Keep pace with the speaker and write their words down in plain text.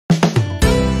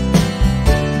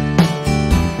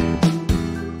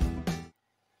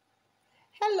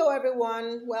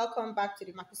everyone, welcome back to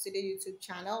the Makisode YouTube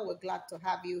channel. We're glad to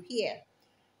have you here.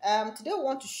 Today we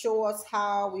want to show us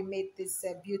how we made this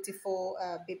beautiful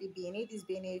baby beanie. This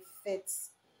beanie fits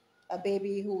a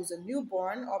baby who's a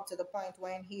newborn up to the point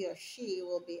when he or she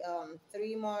will be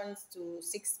 3 months to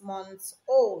 6 months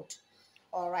old.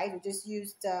 All right, we just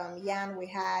used yarn we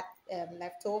had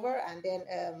left over, and then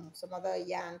some other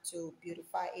yarn to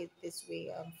beautify it this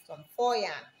way, some 4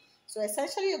 yarn. So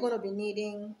essentially you're going to be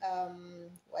needing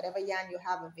whatever yarn you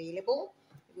have available.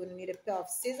 You're going to need a pair of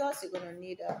scissors. You're going to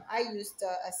need I used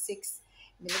a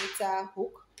 6mm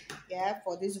hook, yeah,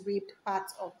 for this ribbed part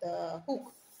of the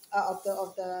hook of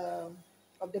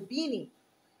the beanie.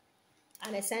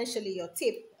 And essentially your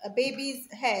tip. A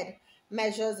baby's head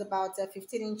measures about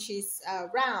 15 inches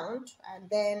round, and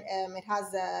then it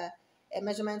has a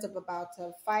measurement of about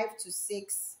 5 to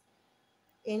 6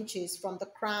 inches from the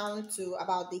crown to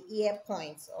about the ear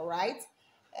points. All right,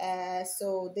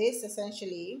 so this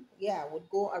essentially, yeah, would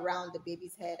go around the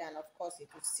baby's head, and of course it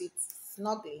would sit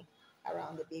snugly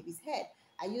around the baby's head.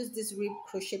 I use this rib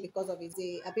crochet because of its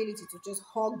ability to just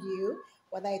hug you,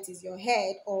 whether it is your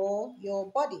head or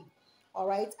your body. All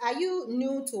right, are you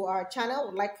new to our channel?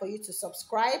 Would like for you to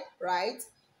subscribe, right?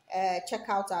 Check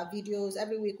out our videos.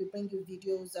 Every week we bring you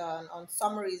videos on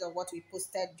summaries of what we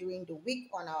posted during the week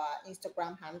on our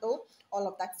Instagram handle. All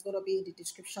of that is going to be in the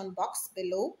description box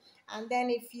below. And then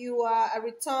if you are a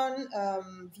return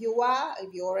viewer,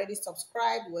 if you already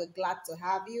subscribed, we're glad to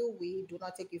have you. We do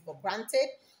not take you for granted.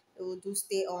 You do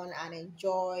stay on and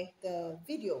enjoy the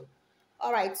video.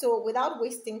 All right, so without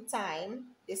wasting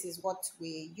time, this is what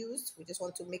we used. We just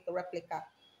want to make a replica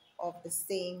of the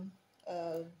same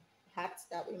hat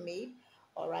that we made.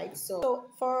 All right, so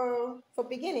for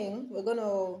beginning, we're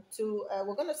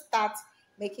gonna start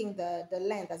making the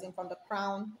length, as in from the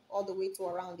crown all the way to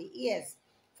around the ears.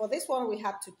 For this one, we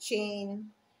have to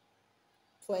chain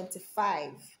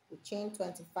 25. We chain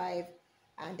 25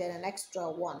 and then an extra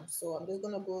one. So I'm just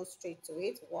gonna go straight to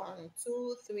it. 1,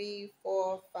 2, 3,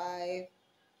 4, 5,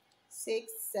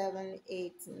 6, 7,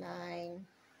 8, 9,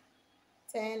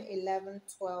 10, 11,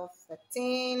 12,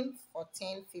 13,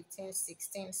 14, 15,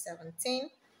 16, 17,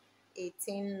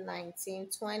 18, 19,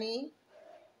 20,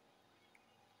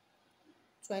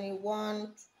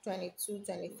 21, 22,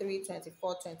 23,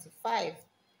 24, 25,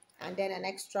 and then an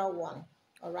extra one.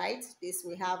 All right, this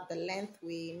we have the length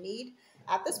we need.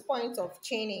 At this point of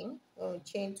chaining, when we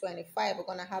chain 25, we're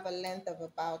going to have a length of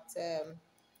about,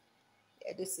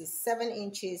 this is 7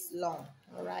 inches long.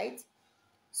 All right,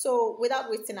 so without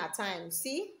wasting our time,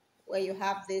 see where you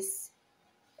have this,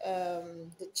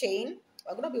 the chain,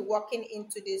 we're going to be walking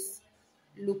into this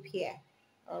loop here.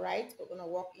 All right, we're going to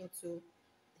walk into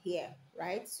here,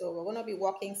 right? So we're going to be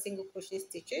working single crochet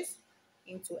stitches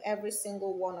into every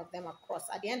single one of them across.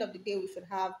 At the end of the day, we should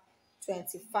have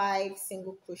 25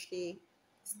 single crochet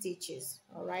stitches.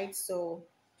 All right, so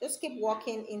just keep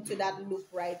walking into that loop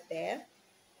right there,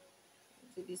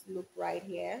 into this loop right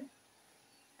here,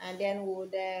 and then we'll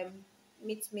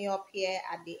meet me up here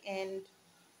at the end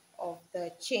of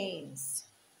the chains.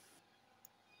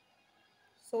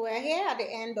 So we're here at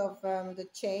the end of the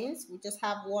chains. We just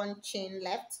have one chain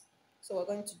left, so we're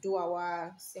going to do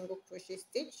our single crochet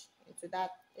stitch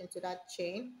into that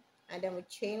chain, and then we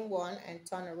chain one and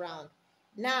turn around.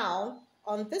 Now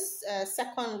on this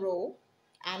second row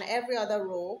and every other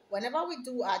row, whenever we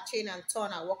do our chain and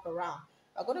turn and walk around,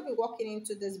 we're going to be walking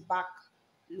into this back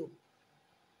loop,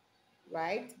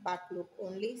 right? Back loop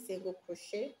only, single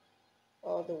crochet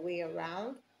all the way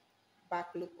around, back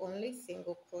loop only,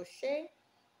 single crochet,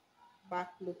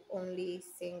 back loop only,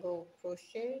 single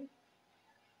crochet,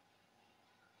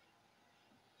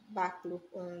 back loop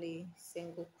only,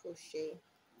 single crochet,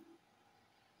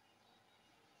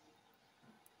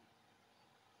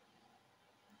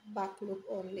 back loop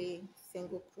only,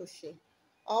 single crochet,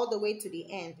 all the way to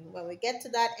the end. When we get to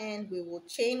that end, we will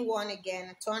chain one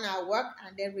again, turn our work,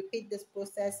 and then repeat this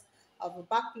process of a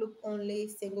back loop only,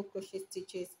 single crochet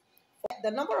stitches.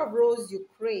 The number of rows you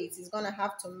create is going to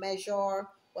have to measure,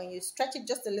 when you stretch it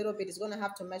just a little bit, it's going to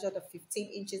have to measure the 15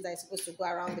 inches that is supposed to go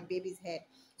around the baby's head.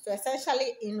 So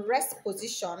essentially in rest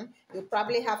position, you'll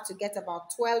probably have to get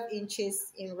about 12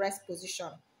 inches in rest position.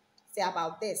 Say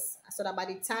about this, so that by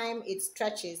the time it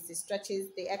stretches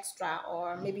the extra,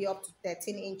 or maybe up to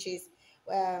 13 inches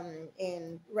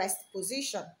in rest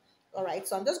position. All right,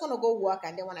 so I'm just going to go work,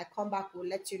 and then when I come back, we'll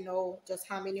let you know just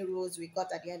how many rows we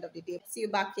got at the end of the day. See you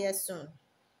back here soon.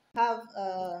 Have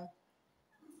a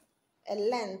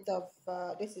length of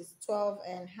this is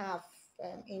 12.5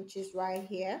 inches right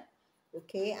here.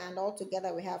 Okay, and all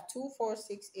together we have 2, 4,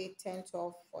 6, 8, 10,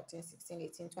 12, 14, 16,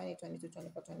 18, 20, 22,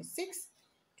 24, 26,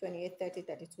 28, 30,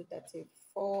 32,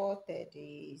 34,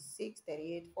 36,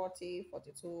 38, 40,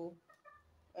 42,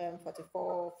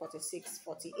 44, 46,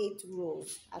 48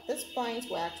 rows. At this point,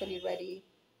 we're actually ready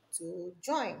to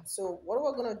join. So what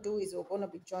we're going to do is we're going to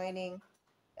be joining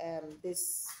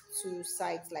these two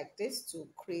sides like this to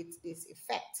create this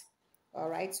effect. All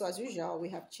right, so as usual, we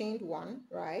have chained one,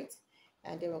 right?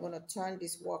 And then we're going to turn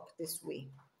this work this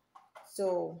way.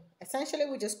 So essentially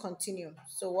we just continue.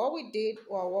 So what we did,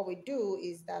 or what we do,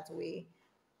 is that we,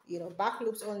 back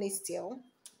loops only still,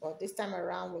 but this time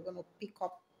around we're going to pick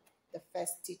up the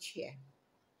first stitch here.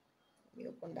 Let me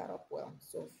open that up well.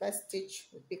 So first stitch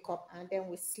we pick up, and then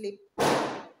we slip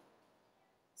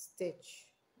stitch.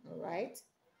 All right,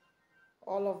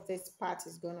 all of this part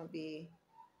is going to be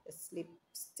a slip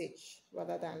stitch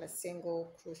rather than a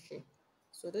single crochet.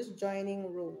 So this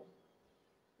joining row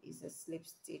is a slip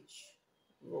stitch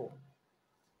row.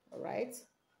 All right,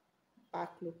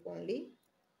 back loop only,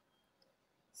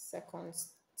 second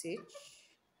stitch,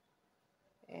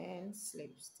 and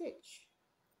slip stitch,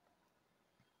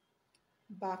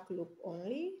 back loop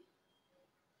only,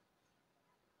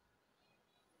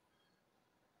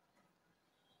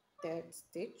 third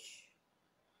stitch,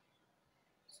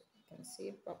 so you can see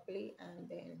it properly, and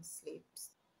then slip,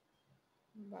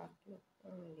 back loop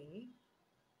only,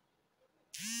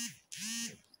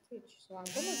 slip stitch. So I'm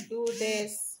going to do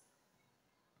this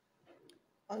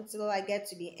until I get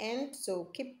to the end. So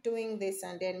keep doing this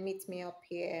and then meet me up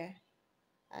here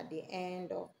at the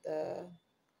end of the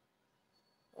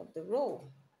row.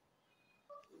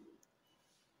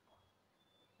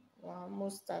 We're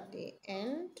almost at the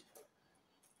end.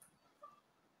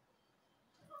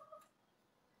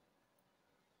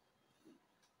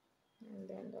 And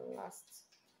then the last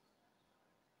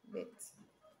bit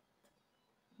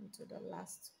into the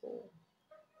last hole,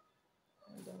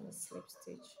 and then a slip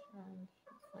stitch and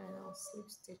final slip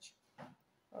stitch.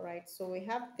 All right, so we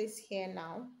have this here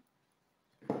now.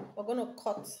 We're going to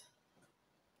cut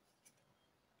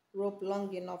rope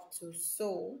long enough to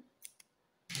sew,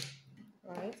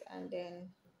 right, and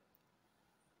then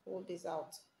pull this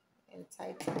out and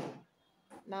tighten.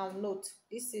 Now note,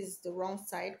 this is the wrong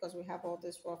side because we have all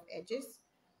these rough edges,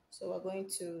 so we're going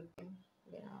to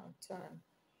turn.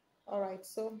 All right,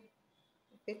 so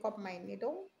pick up my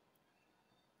needle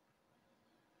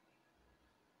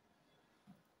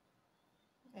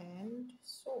and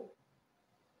sew.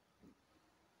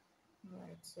 All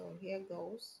right, so here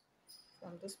goes.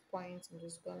 From this point, I'm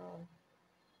just gonna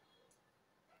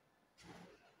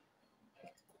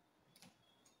pick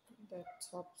the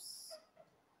tops,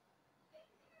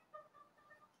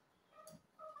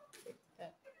 pick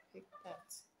that, pick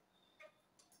that,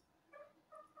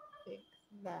 pick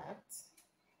that,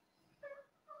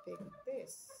 pick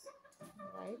this. All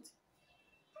right,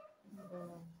 I'm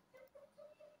gonna,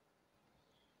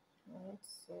 right,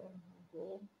 so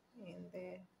go in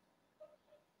there.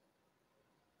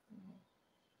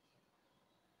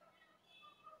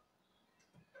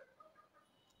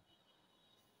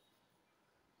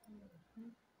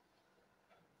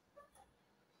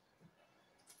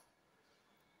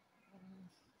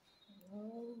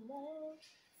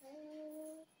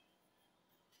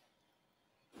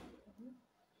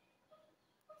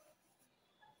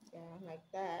 Yeah, like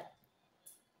that.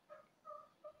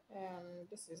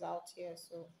 This is out here,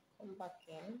 so come back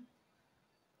in,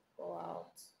 go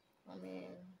out, come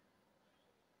in,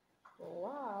 go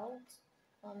out,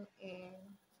 come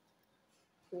in,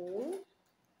 pull,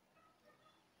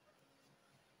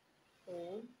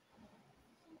 pull,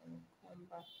 and come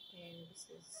back in. This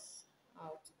is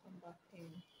out, come back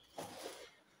in,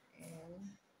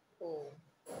 and pull.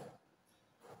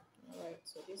 All right,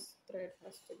 so this thread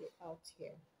has to be out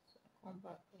here, so come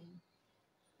back in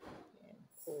and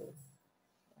pull.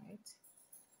 Right,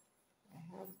 I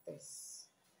have this.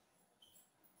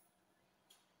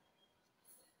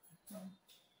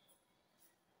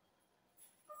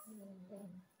 And then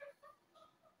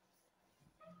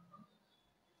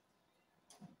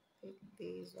pick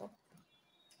these up.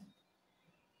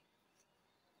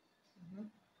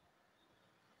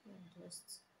 And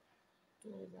just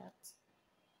do that.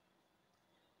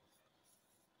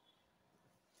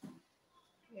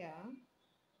 Yeah,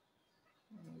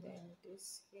 and then this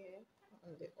here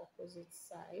on the opposite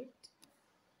side.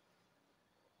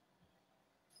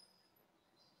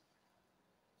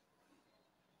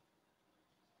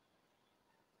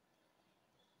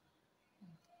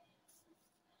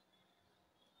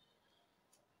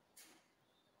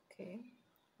 Okay,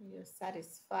 you're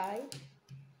satisfied.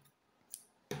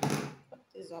 Put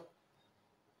this up.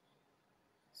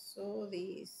 Sew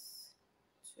these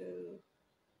two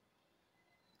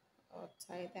or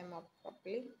tie them up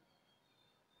properly.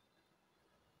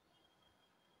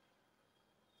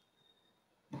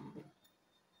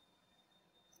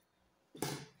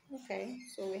 Okay,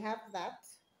 so we have that.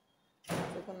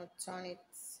 We're gonna turn it.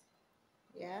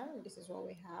 Yeah, this is what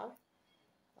we have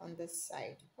on this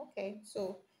side. Okay,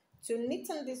 so to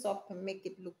neaten this up and make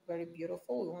it look very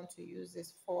beautiful, we want to use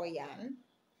this 4 yarn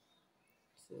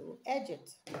to edge it.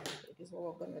 So this is what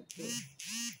we're gonna do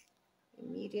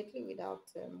immediately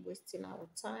without wasting our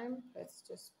time. Let's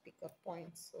just pick a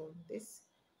point. So this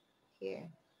here,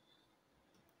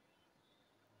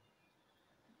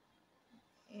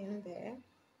 in there.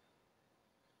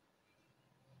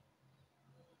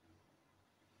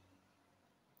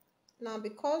 Now,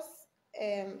 because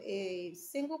a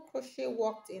single crochet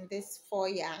worked in this 4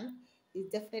 yarn is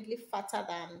definitely fatter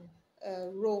than a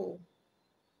row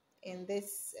in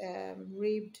this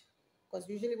ribbed, because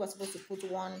usually we're supposed to put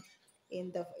one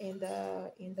in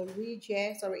the ridge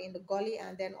here, sorry, in the gully,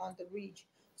 and then on the ridge.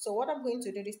 So what I'm going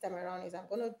to do this time around is I'm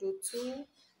going to do 2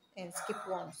 and skip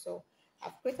 1. So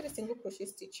I've created a single crochet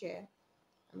stitch here.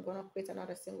 I'm going to create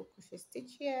another single crochet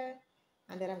stitch here,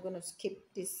 and then I'm going to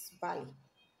skip this valley.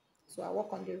 So I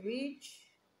work on the ridge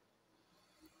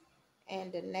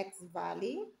and the next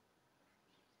valley,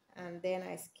 and then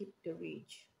I skip the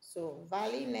ridge. So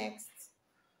valley next,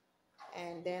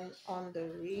 and then on the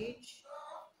ridge,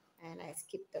 and I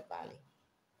skip the valley.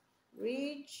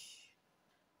 Ridge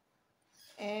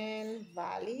and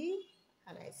valley,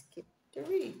 and I skip the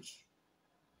ridge.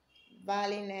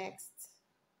 Valley next,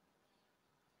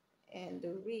 and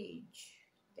the ridge.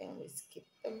 Then we skip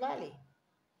the valley.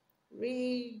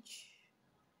 Ridge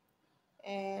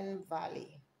and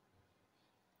valley.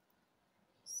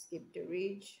 Skip the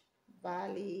ridge,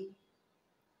 valley,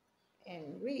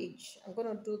 and ridge. I'm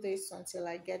going to do this until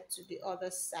I get to the other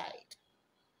side.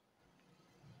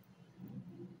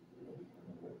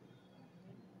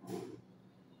 And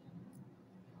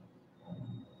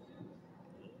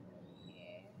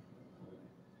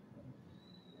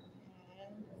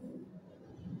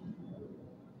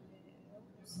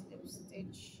slip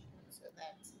stitch so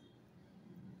that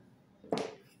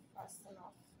fast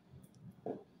enough.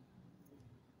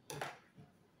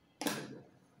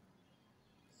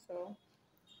 So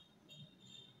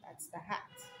that's the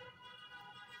hat.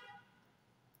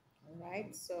 All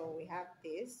right, so we have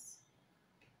this.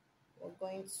 We're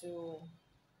going to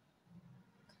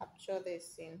capture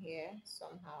this in here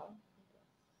somehow.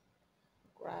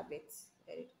 Grab it,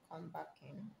 let it come back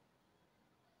in.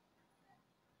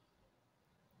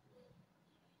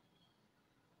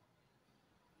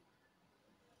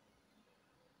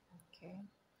 Okay,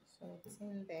 so it's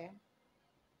in there.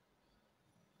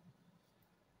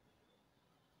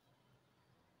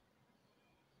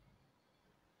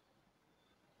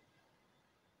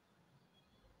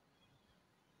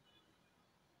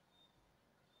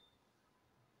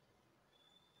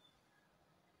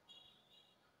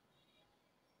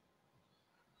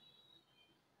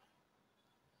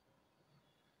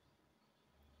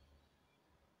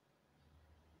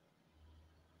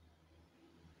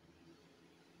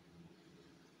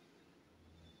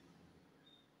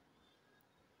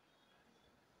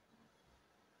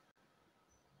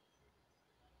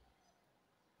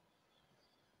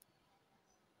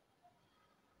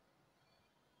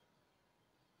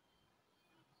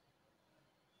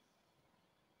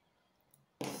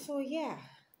 So yeah,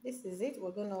 this is it.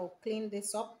 We're gonna clean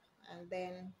this up and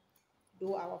then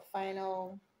do our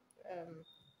final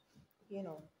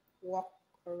walk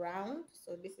around.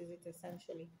 So this is it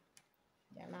essentially.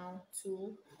 There are now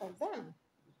 2 of them.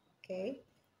 Okay,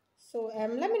 so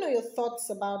let me know your thoughts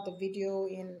about the video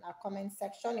in our comment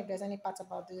section. If there's any part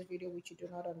about this video which you do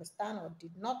not understand or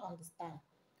did not understand,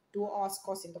 do ask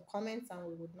us in the comments and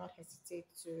we would not hesitate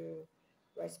to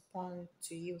respond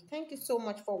to you. Thank you so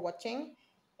much for watching,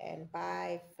 and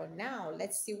bye for now.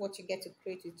 Let's see what you get to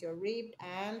create with your ribbed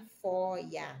and 4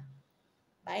 yarn.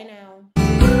 Bye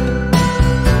now.